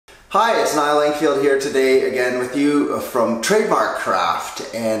Hi, it's Niall Langfield here today again with you from Trademark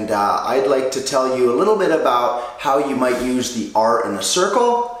Craft, and I'd like to tell you a little bit about how you might use the R in a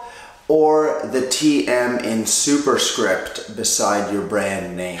circle or the TM in superscript beside your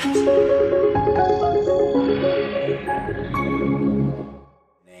brand name.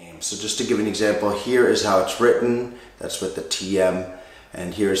 So just to give an example, here is how it's written, that's with the TM,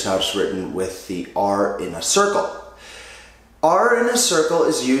 and here's how it's written with the R in a circle. R in a circle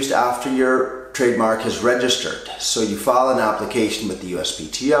is used after your trademark is registered. So you file an application with the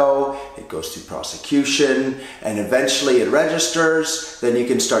USPTO, it goes through prosecution, and eventually it registers, then you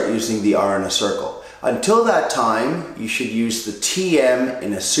can start using the R in a circle. Until that time, you should use the TM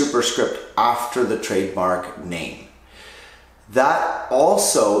in a superscript after the trademark name. That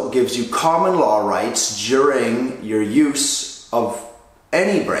also gives you common law rights during your use of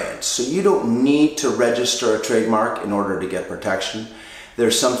any brand. So you don't need to register a trademark in order to get protection.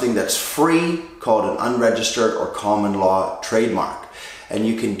 There's something that's free called an unregistered or common law trademark. And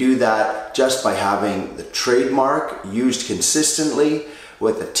you can do that just by having the trademark used consistently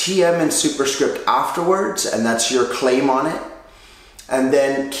with a TM and superscript afterwards, and that's your claim on it. And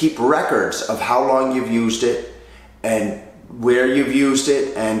then keep records of how long you've used it and where you've used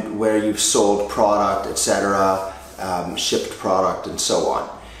it and where you've sold product, etc. Shipped product and so on.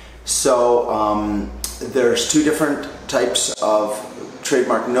 So there's two different types of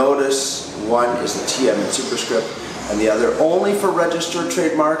trademark notice. One is the TM and superscript, and the other, only for registered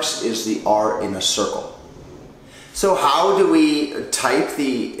trademarks, is the R in a circle. So how do we type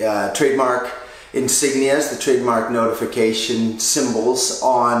the trademark insignias, the trademark notification symbols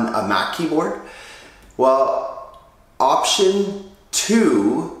on a Mac keyboard? Well, option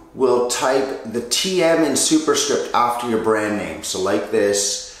 2 will type the TM in superscript after your brand name. So like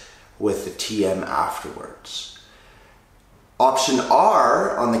this with the TM afterwards. Option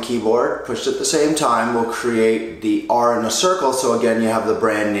R on the keyboard, pushed at the same time, will create the R in a circle. So again, you have the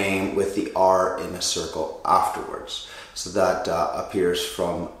brand name with the R in a circle afterwards. So that appears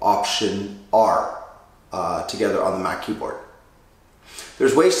from option R together on the Mac keyboard.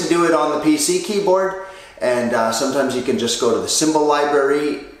 There's ways to do it on the PC keyboard. And sometimes you can just go to the symbol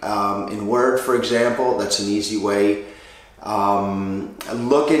library in Word, for example. That's an easy way.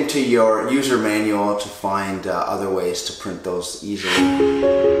 Look into your user manual to find other ways to print those easily.